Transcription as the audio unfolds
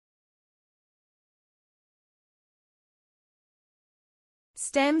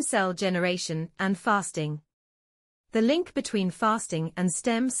Stem cell generation and fasting. The link between fasting and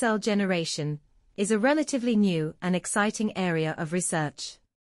stem cell generation is a relatively new and exciting area of research.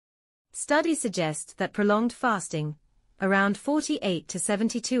 Studies suggest that prolonged fasting, around 48 to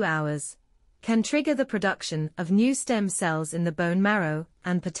 72 hours, can trigger the production of new stem cells in the bone marrow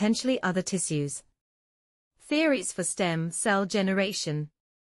and potentially other tissues. Theories for stem cell generation.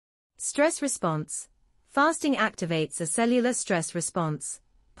 Stress response. Fasting activates a cellular stress response,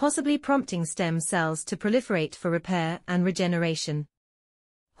 possibly prompting stem cells to proliferate for repair and regeneration.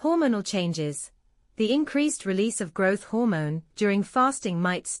 Hormonal changes. The increased release of growth hormone during fasting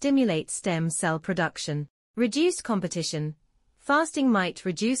might stimulate stem cell production. Reduced competition. Fasting might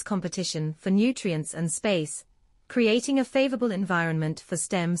reduce competition for nutrients and space, creating a favorable environment for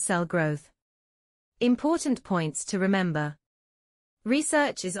stem cell growth. Important points to remember.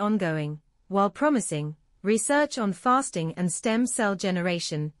 Research is ongoing. While promising, research on fasting and stem cell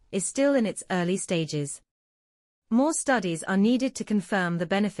generation is still in its early stages. More studies are needed to confirm the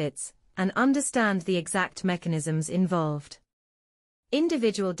benefits and understand the exact mechanisms involved.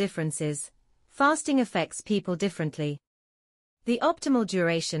 Individual differences. Fasting affects people differently. The optimal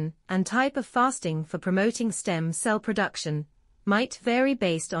duration and type of fasting for promoting stem cell production might vary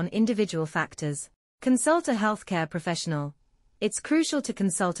based on individual factors. Consult a healthcare professional. It's crucial to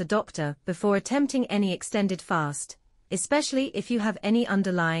consult a doctor before attempting any extended fast, especially if you have any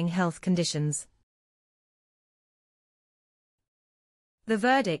underlying health conditions. The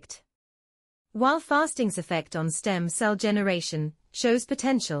verdict. While fasting's effect on stem cell generation shows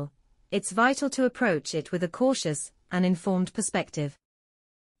potential, it's vital to approach it with a cautious and informed perspective.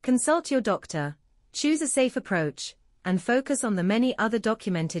 Consult your doctor, choose a safe approach, and focus on the many other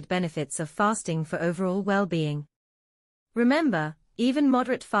documented benefits of fasting for overall well-being. Remember, even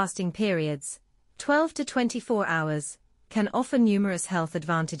moderate fasting periods, 12 to 24 hours, can offer numerous health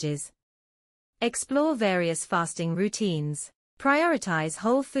advantages. Explore various fasting routines. Prioritize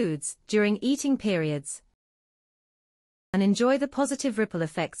whole foods during eating periods, and enjoy the positive ripple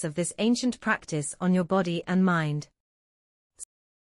effects of this ancient practice on your body and mind.